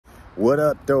What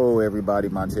up though, everybody?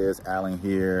 Montez Allen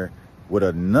here with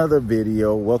another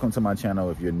video. Welcome to my channel.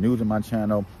 If you're new to my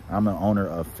channel, I'm the owner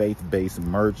of Faith-Based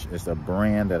Merch. It's a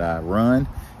brand that I run,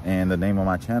 and the name of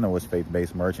my channel is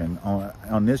Faith-Based Merch. And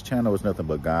on this channel is nothing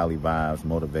but godly vibes,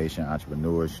 motivation,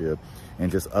 entrepreneurship,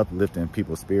 and just uplifting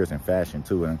people's spirits and fashion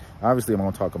too. And obviously I'm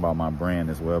gonna talk about my brand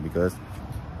as well, because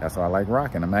that's what I like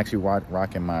rocking. I'm actually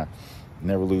rocking my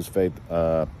Never Lose Faith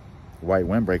white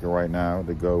windbreaker right now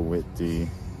to go with the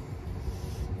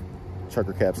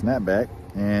trucker cap snapback.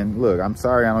 And look, I'm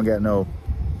sorry I don't got no,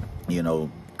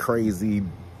 crazy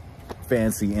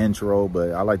fancy intro,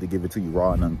 but I like to give it to you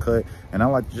raw and uncut. And I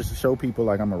like to just show people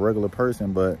like I'm a regular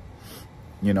person, but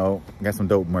got some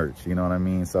dope merch, you know what I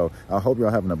mean? So I hope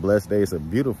y'all having a blessed day. It's a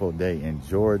beautiful day in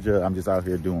Georgia. I'm just out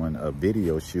here doing a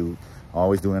video shoot,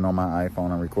 always doing it on my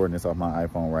iPhone. I'm recording this off my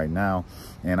iPhone right now,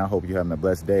 and I hope you're having a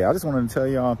blessed day. I just wanted to tell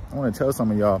y'all, I want to tell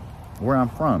some of y'all where I'm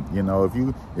from.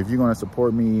 If you're going to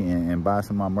support me and buy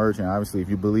some of my merch, and obviously if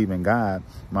you believe in God,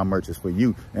 my merch is for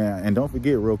you. And don't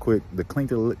forget real quick,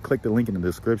 click the link in the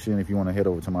description if you want to head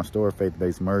over to my store,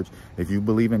 Faith-Based Merch. If you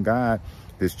believe in God,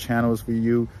 this channel is for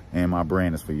you and my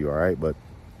brand is for you, all right? But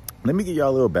let me give y'all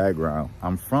a little background.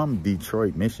 I'm from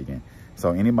Detroit, Michigan.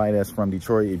 So anybody that's from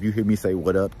Detroit, if you hear me say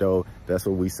what up though, that's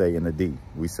what we say in the D.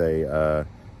 We say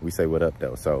what up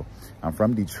though. So I'm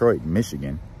from Detroit,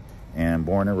 Michigan, and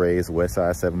born and raised West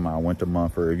Side 7 Mile, went to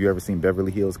Mumford. Have you ever seen Beverly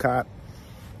Hills Cop?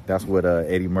 That's what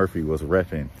Eddie Murphy was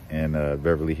reffing in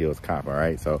Beverly Hills Cop, all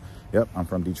right? So, yep, I'm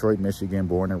from Detroit, Michigan,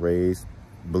 born and raised.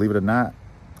 Believe it or not,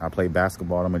 I played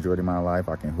basketball the majority of my life.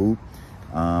 I can hoop.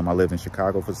 I lived in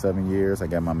Chicago for 7 years. I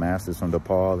got my master's from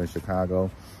DePaul in Chicago.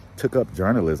 Took up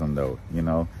journalism though,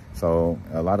 so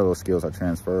a lot of those skills are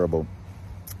transferable.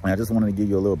 And I just wanted to give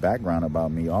you a little background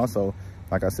about me. Also,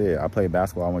 like I said, I played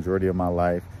basketball the majority of my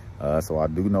life. So I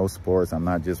do know sports. I'm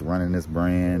not just running this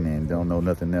brand and don't know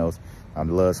nothing else. I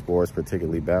love sports,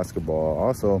 particularly basketball.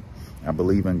 Also, I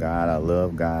believe in God. I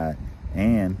love God.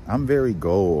 And I'm very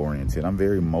goal-oriented. I'm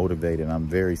very motivated. I'm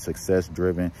very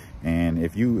success-driven. And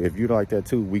if you like that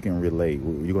too, we can relate.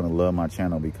 You're going to love my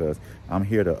channel because I'm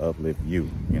here to uplift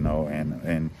you,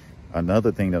 and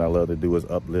another thing that I love to do is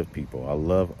uplift people. I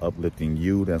love uplifting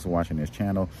you that's watching this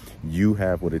channel. You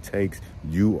have what it takes.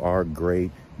 You are great.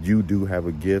 You do have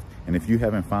a gift. And if you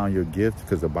haven't found your gift,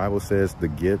 because the Bible says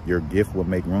your gift will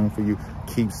make room for you,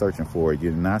 keep searching for it.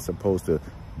 You're not supposed to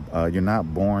you're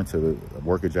not born to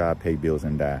work a job, pay bills,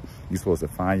 and die. You're supposed to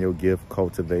find your gift,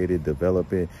 cultivate it,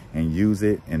 develop it, and use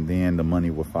it, and then the money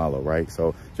will follow, right?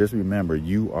 So just remember,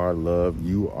 you are loved.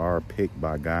 You are picked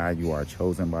by God. You are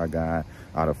chosen by God.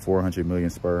 Out of 400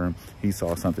 million sperm, he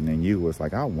saw something in you. It's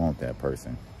like, I want that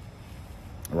person,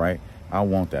 right? I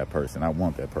want that person. I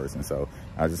want that person. So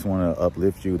I just want to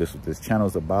uplift you. This is what this channel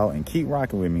is about. And keep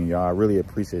rocking with me, y'all. I really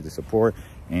appreciate the support.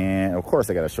 And of course,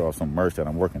 I got to show off some merch that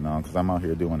I'm working on, because I'm out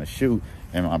here doing a shoot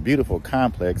in my beautiful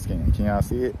complex. Can y'all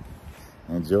see it?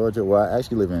 In Georgia. Well, I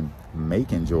actually live in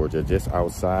Macon, Georgia, just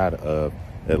outside of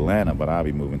Atlanta, but I'll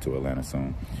be moving to Atlanta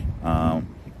soon. I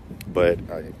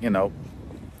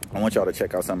want y'all to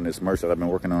check out some of this merch that I've been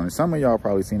working on. And some of y'all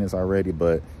probably seen this already,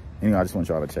 but anyway, I just want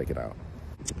y'all to check it out.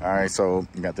 All right, so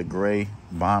you got the gray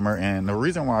bomber, and the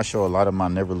reason why I show a lot of my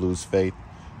Never Lose Faith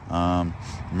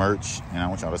merch, and I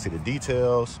want y'all to see the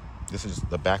details. This is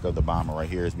the back of the bomber right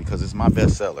here, is because it's my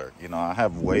best seller. I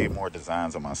have way more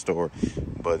designs on my store,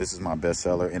 but this is my best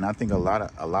seller. And I think a lot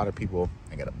of people,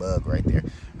 I got a bug right there.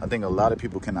 I think a lot of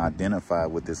people can identify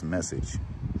with this message.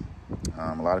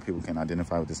 A lot of people can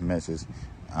identify with this message.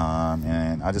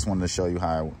 And I just wanted to show you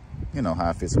how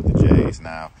it fits with the J's.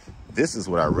 Now, this is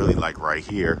what I really like right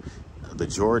here. The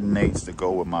Jordan 8s to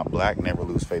go with my black Never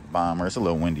Lose Faith bomber. It's a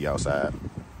little windy outside,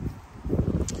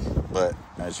 but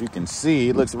as you can see,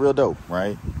 it looks real dope,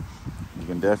 right? You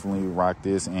can definitely rock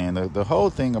this. And the whole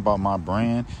thing about my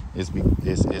brand is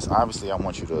obviously I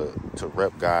want you to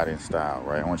rep God in style,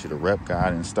 right? I want you to rep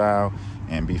God in style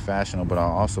and be fashionable, but I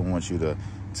also want you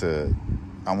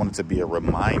I want it to be a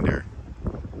reminder,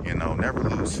 never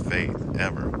lose faith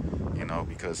ever,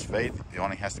 because faith, it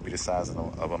only has to be the size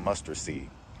of a mustard seed,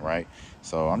 right?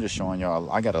 So I'm just showing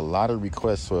y'all, I got a lot of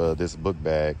requests for this book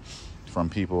bag from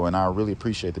people, and I really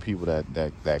appreciate the people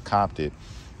that copped it,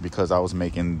 because I was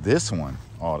making this one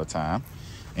all the time.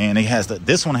 And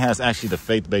this one has actually the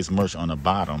faith-based merch on the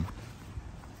bottom.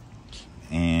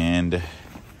 And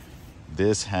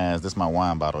this is my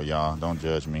wine bottle, y'all. Don't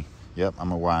judge me. Yep,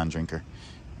 I'm a wine drinker.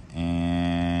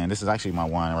 And this is actually my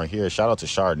wine right here. Shout out to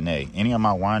Chardonnay. Any of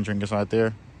my wine drinkers out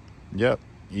there? Yep.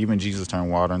 Even Jesus turned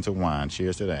water into wine.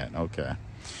 Cheers to that. Okay.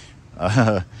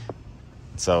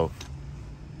 So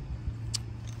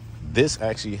This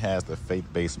actually has the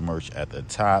faith-based merch at the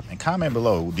top. And comment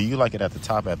below, do you like it at the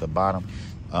top, at the bottom?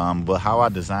 But how I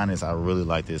design this, I really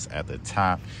like this at the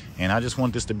top. And I just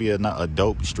want this to be a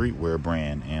dope streetwear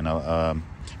brand. And a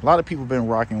lot of people have been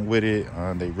rocking with it.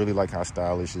 They really like how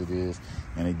stylish it is.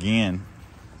 And again,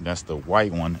 that's the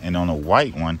white one. And on the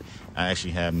white one, I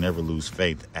actually have Never Lose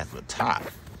Faith at the top.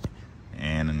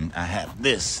 And I have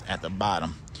this at the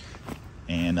bottom.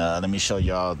 And let me show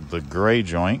y'all the gray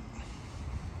joint.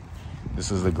 This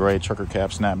is the gray trucker cap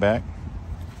snapback.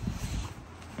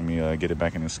 Let me get it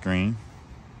back in the screen.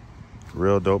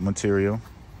 Real dope material.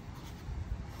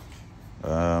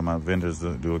 My vendors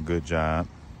do a good job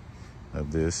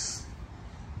of this.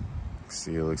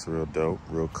 See, it looks real dope,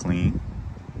 real clean.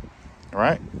 All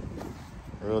right,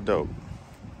 real dope.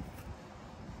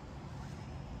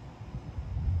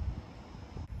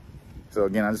 So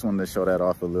again, I just wanted to show that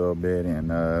off a little bit.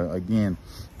 And again,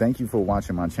 thank you for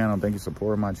watching my channel. Thank you for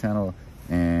supporting my channel.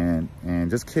 And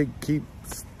just keep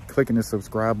clicking the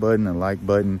subscribe button and like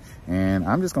button. And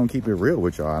I'm just gonna keep it real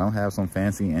with y'all. I don't have some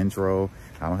fancy intro.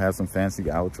 I don't have some fancy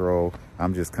outro.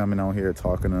 I'm just coming on here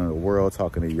talking to the world,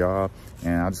 talking to y'all.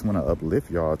 And I just want to uplift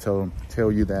y'all.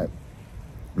 Tell you that,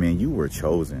 man, you were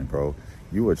chosen, bro.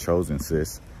 You were chosen,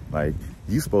 sis. Like,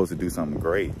 you supposed to do something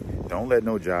great. Don't let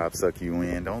no job suck you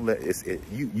in. Don't let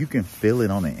you can feel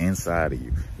it on the inside of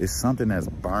you. It's something that's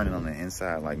burning on the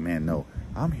inside. Like, man, no,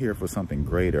 I'm here for something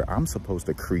greater. I'm supposed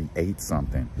to create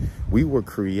something. We were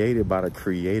created by the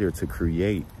Creator to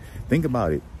create. Think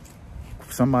about it.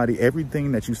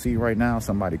 Everything that you see right now,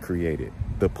 somebody created.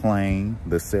 The plane,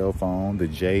 the cell phone, the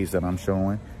J's that I'm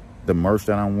showing, the merch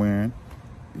that I'm wearing,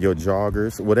 your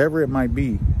joggers, whatever it might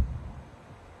be.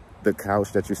 The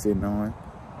couch that you're sitting on,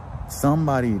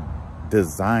 somebody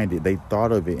designed it. They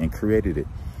thought of it and created it.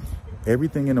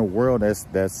 Everything in the world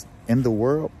that's in the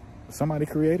world, somebody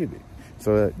created it.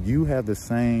 So you have the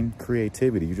same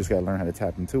creativity. You just got to learn how to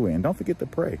tap into it. And don't forget to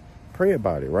pray. Pray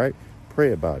about it, right?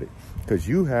 Pray about it, because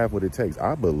you have what it takes.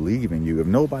 I believe in you. If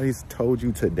nobody's told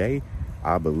you today,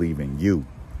 I believe in you.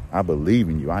 I believe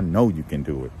in you. I know you can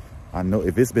do it. I know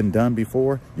if it's been done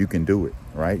before, you can do it,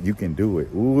 right? You can do it.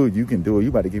 Ooh, you can do it. You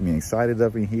about to get me excited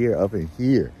up in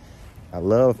here. I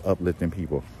love uplifting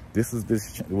people. This is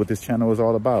what this channel is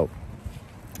all about.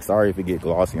 Sorry if it get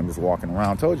glossy. I'm just walking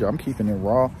around. Told you, I'm keeping it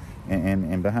raw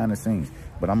and behind the scenes.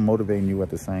 But I'm motivating you at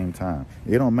the same time.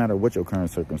 It don't matter what your current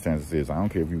circumstances is. I don't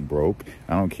care if you broke.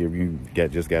 I don't care if you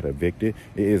just got evicted.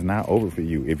 It is not over for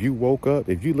you. If you woke up,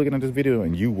 if you looking at this video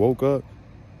and you woke up,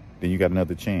 then you got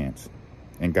another chance.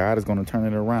 And God is going to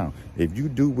turn it around. If you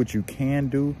do what you can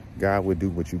do, God will do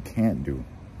what you can't do.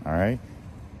 All right?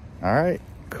 All right?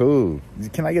 Cool.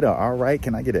 Can I get an all right?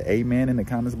 Can I get an amen in the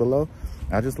comments below?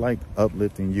 I just like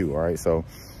uplifting you. All right? So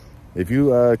if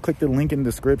you click the link in the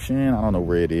description, I don't know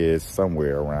where it is,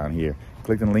 somewhere around here.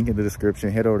 Click the link in the description.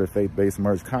 Head over to Faith-Based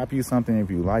Merch. Copy something if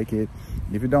you like it.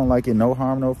 If you don't like it, no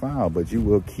harm, no foul. But you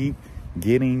will keep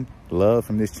getting love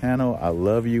from this channel. I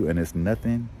love you, and there's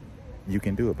nothing you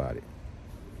can do about it.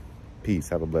 Peace.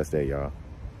 Have a blessed day, y'all.